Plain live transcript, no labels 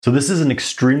So this is an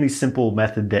extremely simple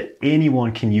method that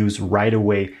anyone can use right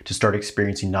away to start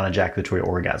experiencing non-ejaculatory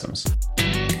orgasms.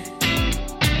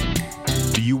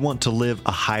 Do you want to live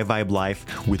a high vibe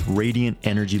life with radiant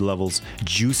energy levels,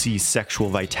 juicy sexual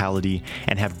vitality,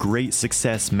 and have great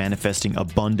success manifesting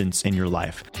abundance in your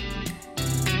life?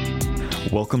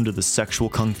 Welcome to the Sexual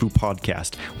Kung Fu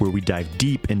Podcast, where we dive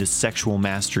deep into sexual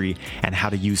mastery and how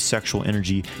to use sexual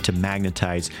energy to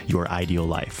magnetize your ideal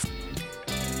life.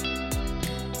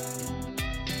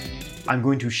 I'm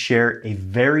going to share a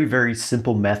very, very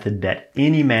simple method that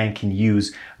any man can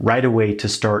use right away to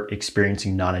start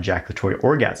experiencing non-ejaculatory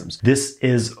orgasms. This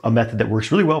is a method that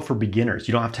works really well for beginners.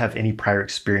 You don't have to have any prior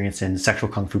experience in sexual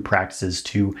kung fu practices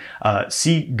to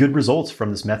see good results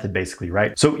from this method, basically,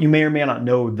 right? So you may or may not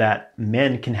know that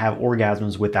men can have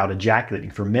orgasms without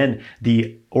ejaculating. For men,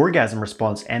 the orgasm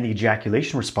response and the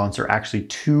ejaculation response are actually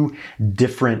two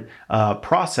different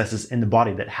processes in the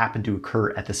body that happen to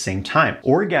occur at the same time.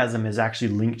 Orgasm is actually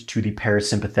linked to the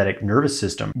parasympathetic nervous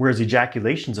system, whereas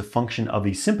ejaculation is a function of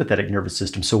the sympathetic nervous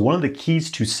system. So one of the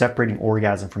keys to separating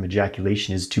orgasm from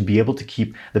ejaculation is to be able to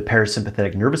keep the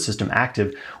parasympathetic nervous system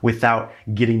active without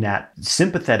getting that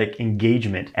sympathetic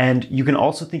engagement. And you can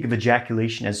also think of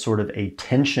ejaculation as sort of a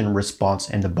tension response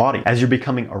in the body. As you're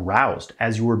becoming aroused,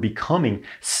 as you are becoming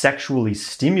sexually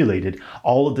stimulated,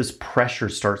 all of this pressure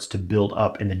starts to build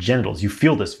up in the genitals. You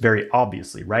feel this very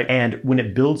obviously, right? And when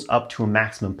it builds up to a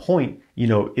maximum point,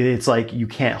 it's like you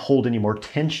can't hold any more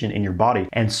tension in your body.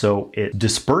 And so it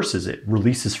disperses, it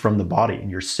releases from the body, and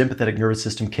your sympathetic nervous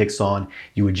system kicks on,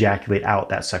 you ejaculate out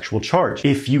that sexual charge.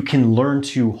 If you can learn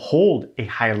to hold a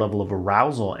higher level of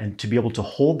arousal and to be able to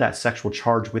hold that sexual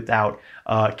charge without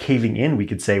caving in, we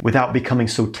could say, without becoming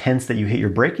so tense that you hit your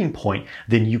breaking point,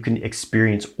 then you can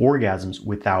experience orgasms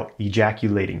without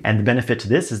ejaculating. And the benefit to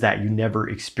this is that you never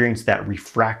experience that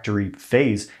refractory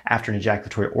phase after an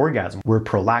ejaculatory orgasm, where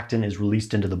prolactin is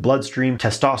released into the bloodstream,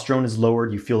 testosterone is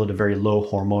lowered, you feel at a very low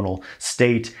hormonal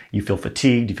state, you feel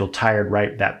fatigued, you feel tired,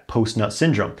 right? That post-nut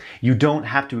syndrome. You don't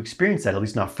have to experience that, at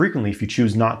least not frequently, if you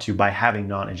choose not to, by having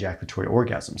non-ejaculatory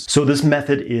orgasms. So this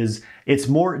method it's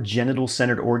more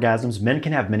genital-centered orgasms. Men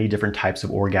can have many different types of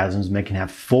orgasms. Men can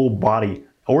have full body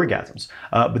orgasms.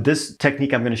 But this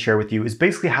technique I'm going to share with you is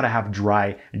basically how to have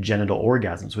dry genital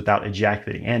orgasms without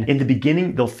ejaculating. And in the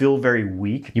beginning, they'll feel very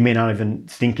weak. You may not even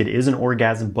think it is an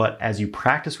orgasm, but as you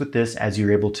practice with this, as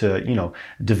you're able to,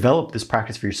 develop this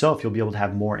practice for yourself, you'll be able to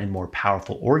have more and more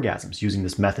powerful orgasms using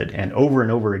this method and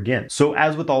over again. So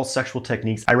as with all sexual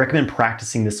techniques, I recommend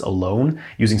practicing this alone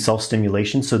using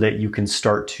self-stimulation so that you can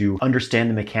start to understand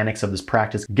the mechanics of this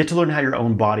practice, get to learn how your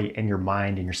own body and your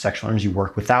mind and your sexual energy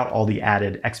work without all the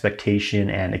added expectation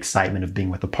and excitement of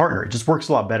being with a partner. It just works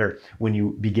a lot better when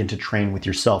you begin to train with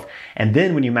yourself. And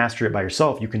then when you master it by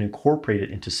yourself, you can incorporate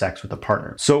it into sex with a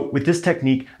partner. So with this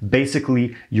technique,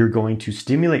 basically, you're going to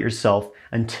stimulate yourself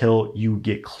until you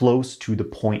get close to the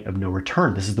point of no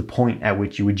return. This is the point at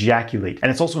which you ejaculate.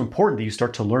 And it's also important that you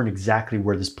start to learn exactly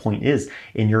where this point is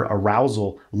in your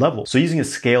arousal level. So using a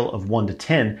scale of 1 to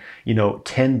 10,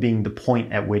 10 being the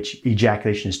point at which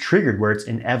ejaculation is triggered, where it's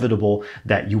inevitable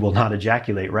that you will not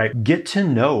ejaculate, right? Get to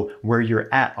know where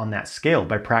you're at on that scale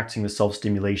by practicing the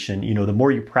self-stimulation. The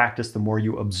more you practice, the more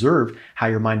you observe how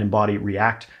your mind and body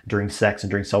react during sex and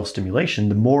during self-stimulation,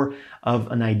 the more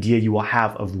of an idea you will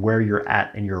have of where you're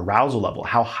at in your arousal level,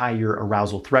 how high your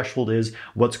arousal threshold is,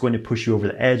 what's going to push you over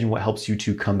the edge, and what helps you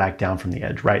to come back down from the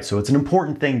edge, right? So it's an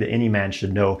important thing that any man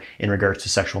should know in regards to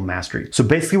sexual mastery. So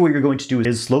basically what you're going to do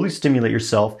is slowly stimulate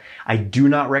yourself. I do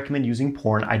not recommend using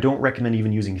porn. I don't recommend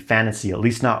even using fantasy, at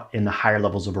least not in the higher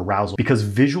levels of arousal, because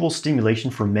visual stimulation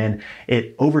for men,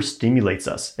 it overstimulates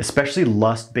us, especially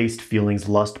lust-based feelings,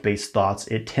 lust-based thoughts.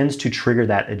 It tends to trigger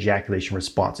that ejaculation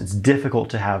response. It's difficult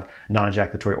to have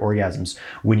non-ejaculatory orgasms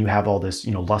when you have all this,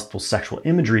 lustful sexual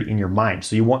imagery in your mind.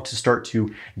 So you want to start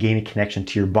to gain a connection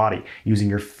to your body using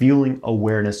your feeling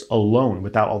awareness alone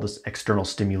without all this external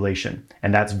stimulation.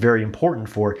 And that's very important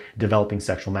for developing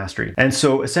sexual mastery. And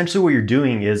so essentially what you're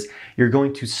doing is you're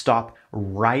going to stop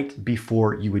right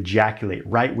before you ejaculate,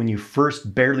 right when you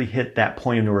first barely hit that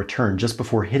point of no return, just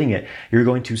before hitting it, you're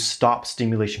going to stop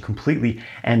stimulation completely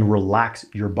and relax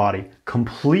your body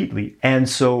completely. And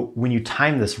so when you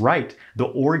time this right, the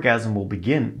orgasm will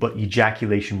begin, but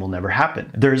ejaculation will never happen.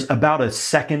 There's about a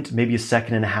second, maybe a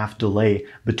second and a half delay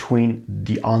between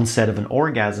the onset of an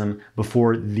orgasm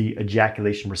before the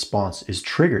ejaculation response is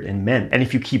triggered in men. And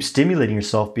if you keep stimulating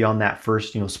yourself beyond that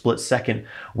first, split second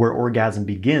where orgasm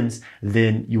begins,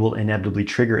 then you will inevitably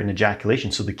trigger an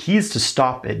ejaculation. So the key is to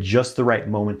stop at just the right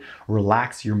moment,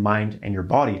 relax your mind and your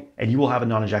body, and you will have a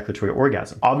non-ejaculatory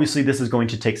orgasm. Obviously, this is going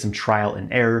to take some trial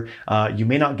and error. You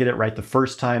may not get it right the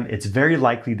first time. It's very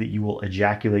likely that you will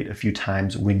ejaculate a few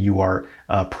times when you are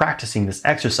practicing this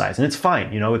exercise, and it's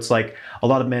fine. It's like a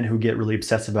lot of men who get really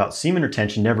obsessed about semen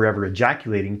retention, never ever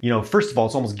ejaculating. First of all,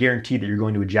 it's almost guaranteed that you're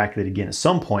going to ejaculate again at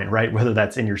some point, right? Whether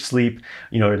that's in your sleep,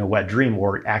 in a wet dream,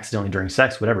 or accidentally during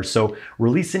sex, whatever. So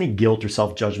release any guilt or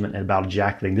self-judgment about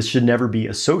ejaculating. This should never be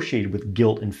associated with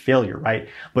guilt and failure, right?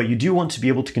 But you do want to be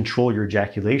able to control your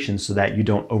ejaculation so that you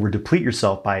don't over deplete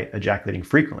yourself by ejaculating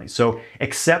frequently. So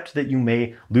accept that you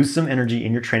may lose some energy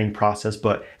in your training process,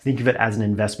 but think of it as an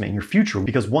investment in your future,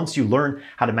 because once you learn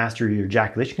how to master your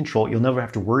ejaculation control, you'll never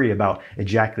have to worry about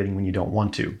ejaculating when you don't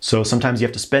want to. So sometimes you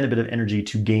have to spend a bit of energy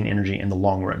to gain energy in the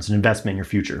long run. It's an investment in your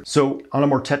future. So on a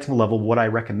more technical level, what I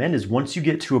recommend is once you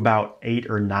get to about 8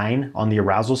 or 9 on the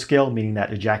arousal scale, meaning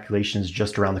that ejaculation is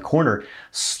just around the corner,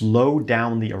 slow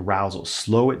down the arousal,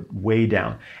 slow it way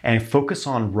down, and focus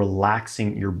on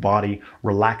relaxing your body,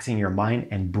 relaxing your mind,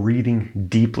 and breathing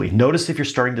deeply. Notice if you're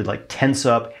starting to tense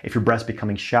up, if your breath's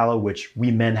becoming shallow, which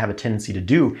we men have a tendency to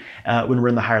do when we're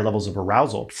in the higher levels of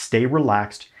arousal. Stay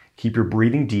relaxed, keep your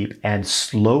breathing deep, and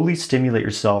slowly stimulate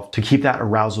yourself to keep that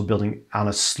arousal building on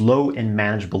a slow and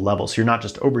manageable level. So you're not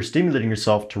just overstimulating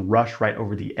yourself to rush right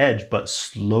over the edge, but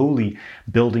slowly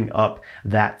building up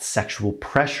that sexual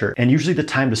pressure. And usually the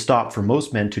time to stop for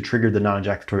most men to trigger the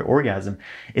non-ejaculatory orgasm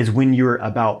is when you're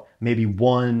about maybe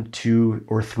 1, 2,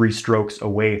 or 3 strokes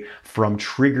away from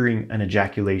triggering an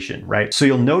ejaculation, right? So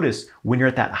you'll notice when you're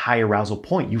at that high arousal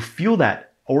point, you feel that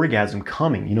orgasm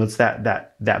coming. It's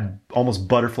that almost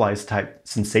butterflies type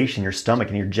sensation in your stomach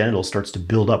and your genitals starts to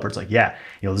build up, where it's like, this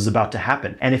is about to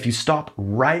happen. And if you stop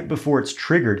right before it's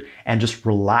triggered and just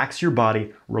relax your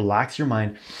body, relax your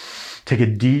mind, take a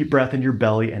deep breath into your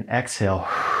belly and exhale,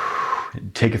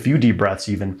 take a few deep breaths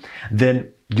even,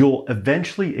 then you'll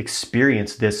eventually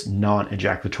experience this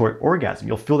non-ejaculatory orgasm.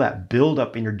 You'll feel that build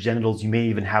up in your genitals. You may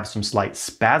even have some slight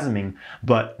spasming,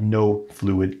 but no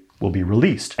fluid will be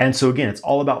released. And so again, it's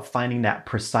all about finding that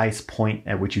precise point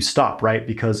at which you stop, right?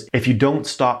 Because if you don't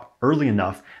stop early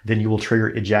enough, then you will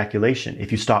trigger ejaculation.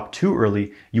 If you stop too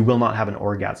early, you will not have an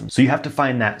orgasm. So you have to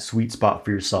find that sweet spot for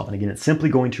yourself. And again, it's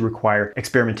simply going to require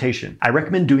experimentation. I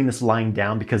recommend doing this lying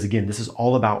down because again, this is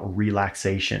all about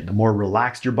relaxation. The more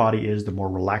relaxed your body is, the more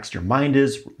relaxed your mind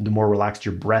is, the more relaxed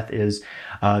your breath is,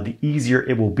 the easier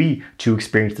it will be to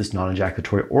experience this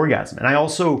non-ejaculatory orgasm. And I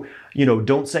also,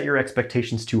 don't set your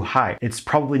expectations too high. It's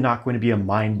probably not going to be a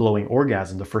mind-blowing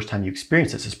orgasm the first time you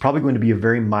experience this. It's probably going to be a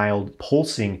very mild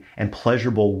pulsing and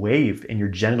pleasurable wave in your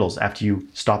genitals after you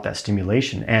stop that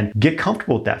stimulation, and get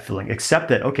comfortable with that feeling. Accept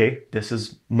that, okay, this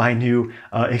is my new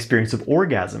experience of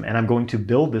orgasm and I'm going to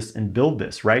build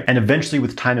this, right? And eventually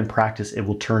with time and practice, it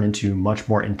will turn into much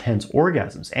more intense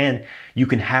orgasms and you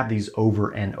can have these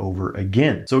over and over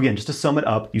again. So again, just to sum it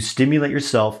up, you stimulate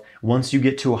yourself. Once you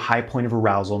get to a high point of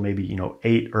arousal, maybe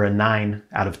 8 or a 9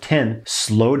 out of 10,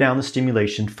 slow down the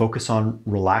stimulation, focus on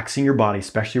relaxing your body,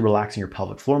 especially relaxing your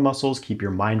pelvic floor muscles, keep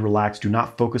your mind relaxed. Do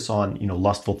not focus on,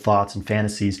 lustful thoughts and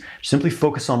fantasies. Simply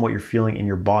focus on what you're feeling in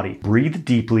your body. Breathe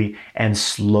deeply and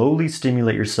slowly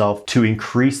stimulate yourself to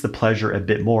increase the pleasure a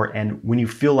bit more. And when you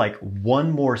feel like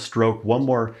one more stroke, one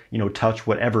more, touch,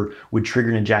 whatever would trigger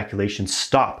an ejaculation,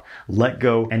 stop, let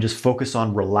go, and just focus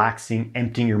on relaxing,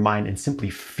 emptying your mind, and simply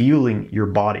feeling your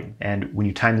body. And when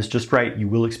you time this just right, you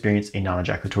will experience a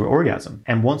non-ejaculatory orgasm.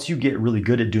 And once you get really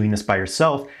good at doing this by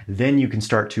yourself, then you can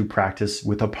start to practice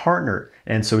with a partner.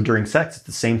 And so during sex, it's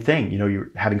the same thing. You're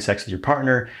having sex with your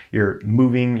partner, you're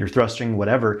moving, you're thrusting,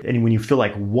 whatever. And when you feel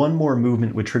like one more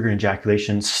movement would trigger an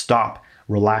ejaculation, stop,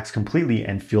 relax completely,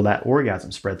 and feel that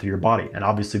orgasm spread through your body. And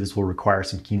obviously this will require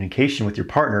some communication with your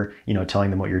partner, telling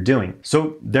them what you're doing.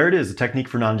 So there it is, a technique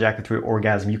for non-ejaculatory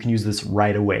orgasm. You can use this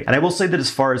right away. And I will say that as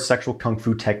far as sexual kung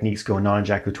fu techniques go,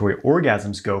 non-ejaculatory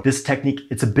orgasms go, this technique,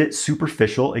 it's a bit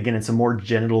superficial. Again, it's a more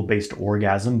genital based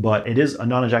orgasm, but it is a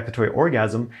non-ejaculatory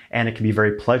orgasm and it can be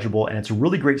very pleasurable. And it's a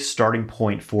really great starting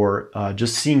point for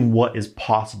just seeing what is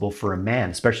possible for a man,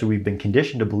 especially we've been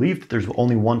conditioned to believe that there's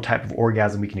only one type of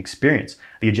orgasm we can experience,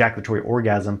 the ejaculatory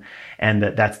orgasm, and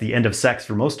that's the end of sex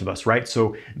for most of us, right?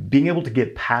 So being able to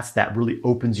get past that really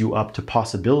opens you up to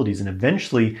possibilities, and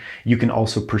eventually you can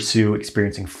also pursue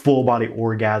experiencing full body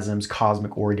orgasms,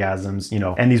 cosmic orgasms,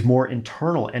 and these more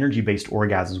internal energy-based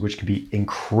orgasms, which can be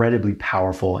incredibly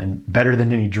powerful and better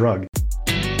than any drug.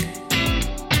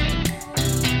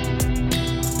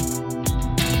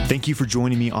 Thank you for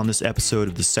joining me on this episode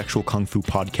of the Sexual Kung Fu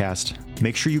Podcast.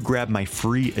 Make sure you grab my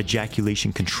free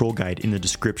ejaculation control guide in the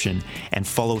description and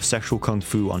follow Sexual Kung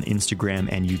Fu on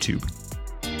Instagram and YouTube.